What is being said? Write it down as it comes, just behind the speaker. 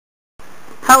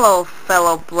Hello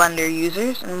fellow Blender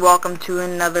users, and welcome to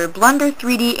another Blender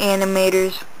 3D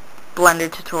Animator's Blender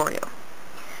tutorial.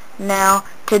 Now,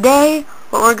 today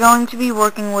what we're going to be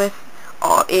working with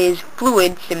is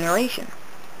fluid simulation.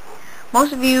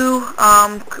 Most of you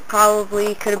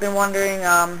probably could have been wondering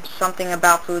something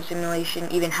about fluid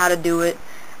simulation, even how to do it.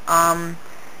 Well,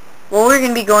 we're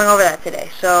going to be going over that today,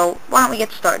 so why don't we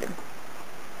get started.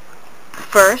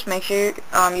 First, make sure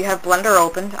you have Blender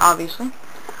opened, obviously.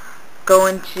 Go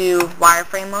into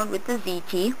wireframe mode with the Z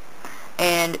key,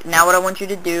 and now what I want you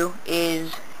to do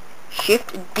is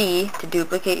Shift D to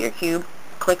duplicate your cube,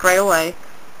 click right away,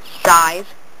 size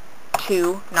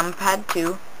 2, numberpad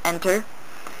 2, enter,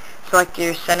 select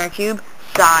your center cube,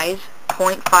 size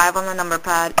 0.5 on the number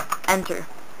pad, enter.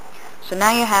 So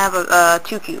now you have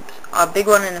two cubes, a big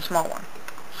one and a small one.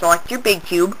 Select your big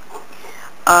cube.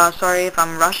 Sorry if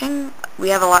I'm rushing, we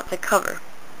have a lot to cover.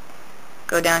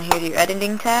 Go down here to your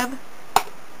editing tab,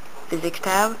 physics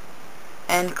tab,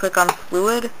 and click on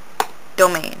fluid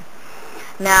domain.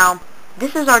 Now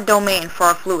this is our domain for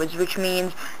our fluids, which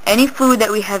means any fluid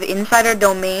that we have inside our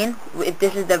domain,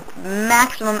 this is the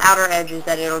maximum outer edges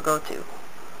that it'll go to.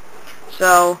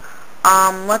 So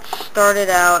let's start it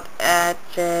out at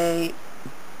a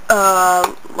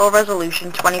low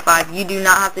resolution 25. You do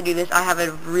not have to do this. I have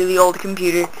a really old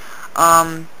computer,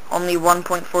 only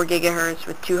 1.4 gigahertz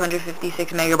with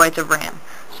 256 megabytes of RAM,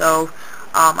 so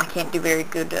I can't do very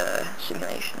good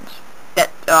simulations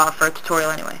for a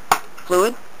tutorial anyway.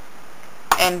 Fluid,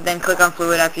 and then click on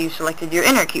fluid after you selected your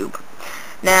inner cube.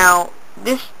 Now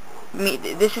this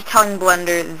is telling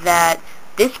Blender that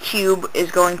this cube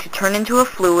is going to turn into a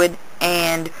fluid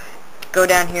and go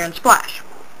down here and splash.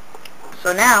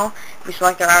 So now if we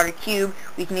select our outer cube,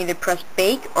 we can either press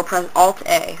bake or press Alt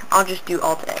A. I'll just do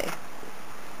Alt A.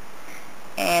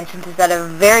 And since it's at a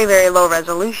very, very low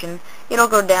resolution, it'll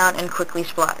go down and quickly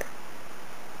splatter.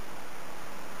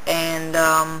 And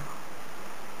I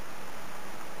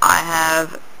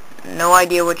have no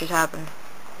idea what just happened.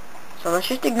 So let's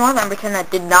just ignore that and pretend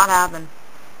that did not happen.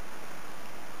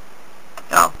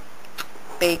 Oh,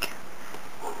 bake.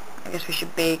 I guess we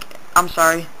should bake. I'm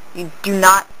sorry. You do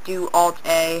not do Alt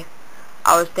A.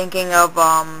 I was thinking of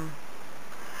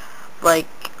like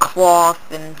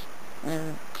cloth and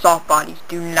soft bodies.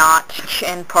 Do not,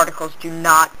 and particles, do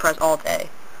not press Alt A.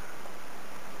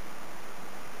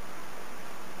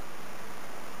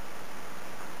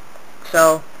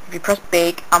 So if you press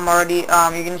bake, I'm already you're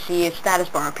gonna see a status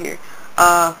bar up here.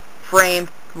 Frame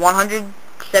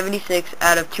 176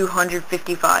 out of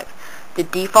 255. The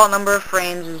default number of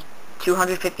frames is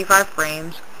 255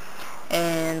 frames,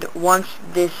 and once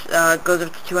this goes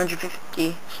up to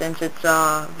 250, since it's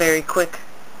very quick,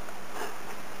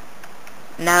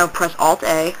 now press Alt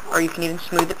A, or you can even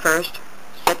smooth it first.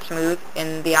 Set smooth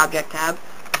in the object tab.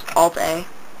 Alt A.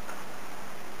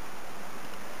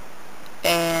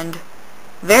 And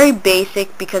very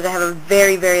basic because I have a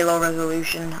very, very low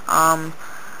resolution. Sorry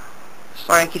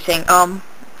I keep saying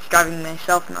it's driving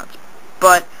myself nuts.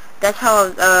 But that's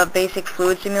how basic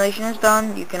fluid simulation is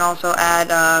done. You can also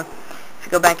add, if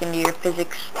you go back into your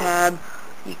physics tab,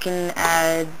 you can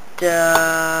add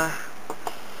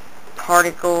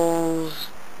particles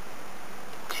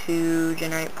to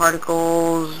generate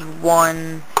particles,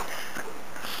 1,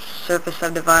 surface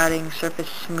subdividing, surface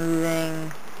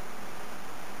smoothing.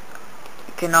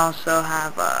 You can also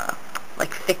have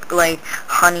like thick, like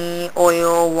honey,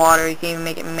 oil, water. You can even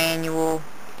make it manual,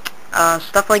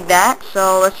 stuff like that.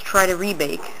 So let's try to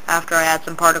rebake after I add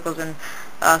some particles and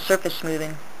surface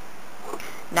smoothing.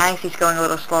 Nice, he's going a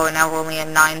little slower. Now we're only at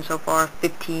 9 so far.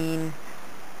 15,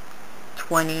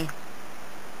 20,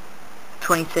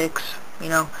 26. You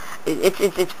know,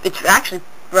 it's actually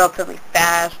relatively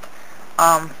fast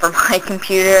for my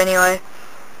computer anyway.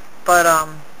 But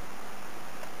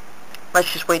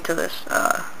let's just wait till this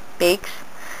bakes.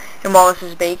 And while this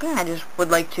is baking, I just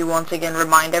would like to once again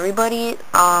remind everybody,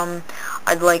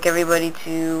 I'd like everybody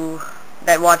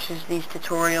that watches these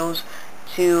tutorials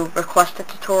to request a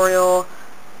tutorial,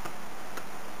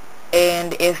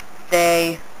 and if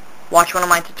they watch one of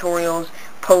my tutorials,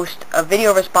 post a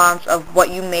video response of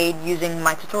what you made using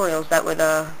my tutorials. That would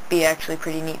be actually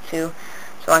pretty neat too,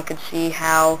 so I could see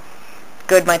how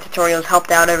good my tutorials helped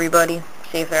out everybody,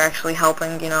 see if they're actually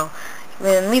helping, you know.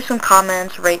 And leave some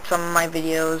comments, rate some of my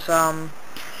videos,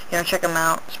 you know, check them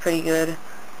out. It's pretty good.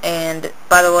 And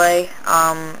by the way,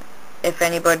 if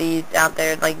anybody out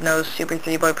there like knows Super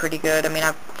 3 Boy pretty good, I mean,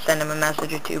 I've sent him a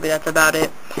message or two, but that's about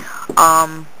it.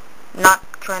 Not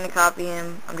trying to copy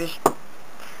him. I'm just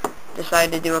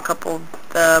decided to do a couple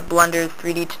Blender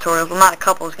 3D tutorials. Well, not a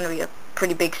couple. It's going to be a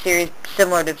pretty big series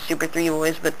similar to Super 3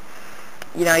 Boys, but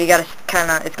you know, you gotta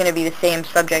kinda, it's gonna be the same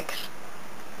subjects,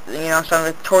 you know, some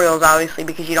of the tutorials obviously,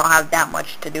 because you don't have that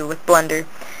much to do with Blender.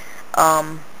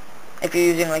 If you're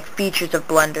using like features of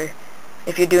Blender,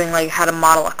 if you're doing like how to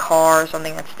model a car or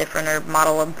something that's different, or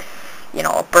model a, you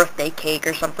know, a birthday cake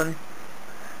or something.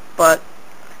 But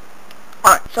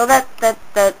alright, so that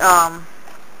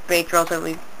baked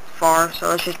relatively far, so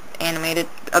let's just animate it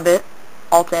a bit.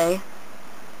 Alt A.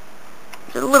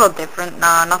 It's a little different.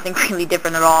 Nah, nothing really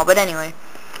different at all, but anyway.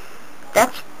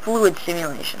 That's fluid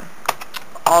simulation.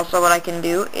 Also, what I can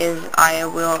do is I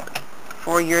will,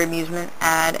 for your amusement,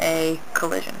 add a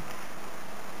collision.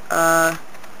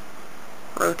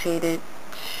 Rotate it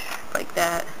like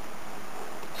that.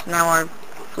 So now our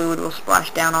fluid will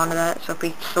splash down onto that. So if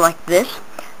we select this,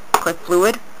 click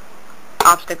fluid,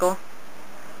 obstacle,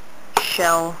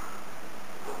 shell,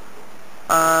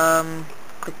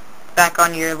 click back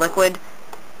on your liquid,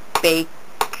 bake,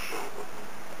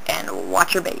 and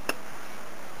watch your bake.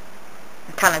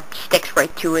 It kind of sticks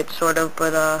right to it, sort of,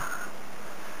 but I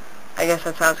guess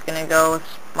that's how it's gonna go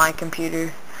with my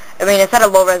computer. I mean, it's at a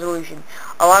low resolution.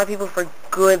 A lot of people, for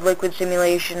good liquid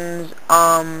simulations,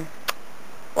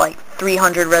 like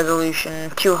 300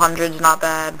 resolution, 200 is not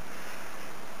bad,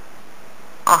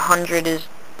 100 is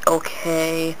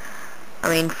okay. I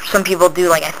mean, some people do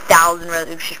like 1,000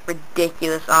 resolution, which is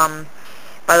ridiculous.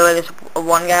 By the way, this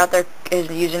one guy out there, his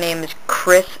username is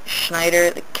Chris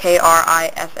Schneider,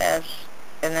 K-R-I-S-S,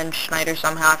 and then Schneider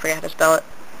somehow, I forget how to spell it.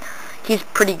 He's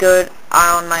pretty good.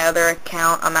 On my other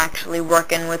account, I'm actually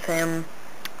working with him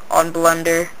on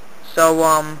Blender, so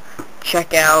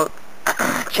check out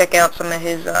some of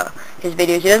his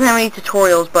videos. He doesn't have any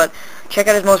tutorials, but check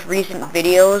out his most recent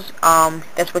videos.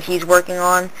 That's what he's working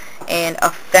on. And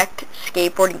Effect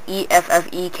Skateboarding,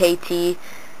 E-F-F-E-K-T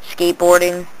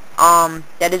Skateboarding.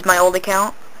 That is my old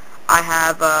account. I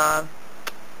have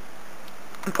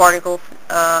particle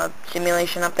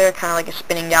simulation up there, kind of like a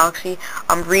spinning galaxy.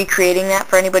 I'm recreating that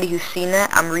for anybody who's seen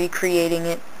that. I'm recreating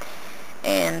it,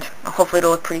 and hopefully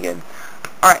it'll look pretty good.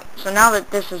 Alright, so now that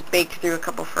this is baked through a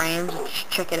couple frames, let's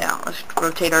check it out. Let's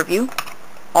rotate our view.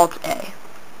 Alt A.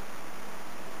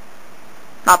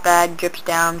 Not bad, drips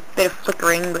down, bit of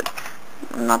flickering, but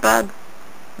not bad.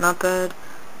 Not bad.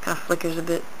 Kind of flickers a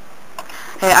bit.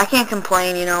 Hey, I can't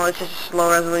complain, you know, it's just a slow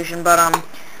resolution, but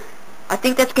I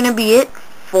think that's gonna be it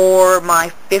for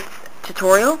my 5th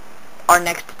tutorial. Our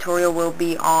next tutorial will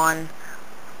be on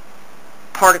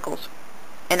particles,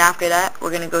 and after that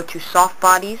we're gonna go to soft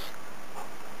bodies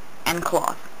and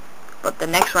cloth. But the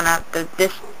next one, after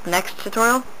this next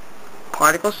tutorial,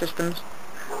 particle systems.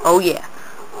 Oh yeah.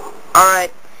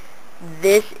 Alright,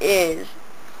 this is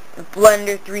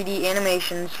Blender 3D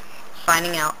Animations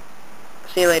signing out.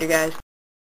 See you later, guys.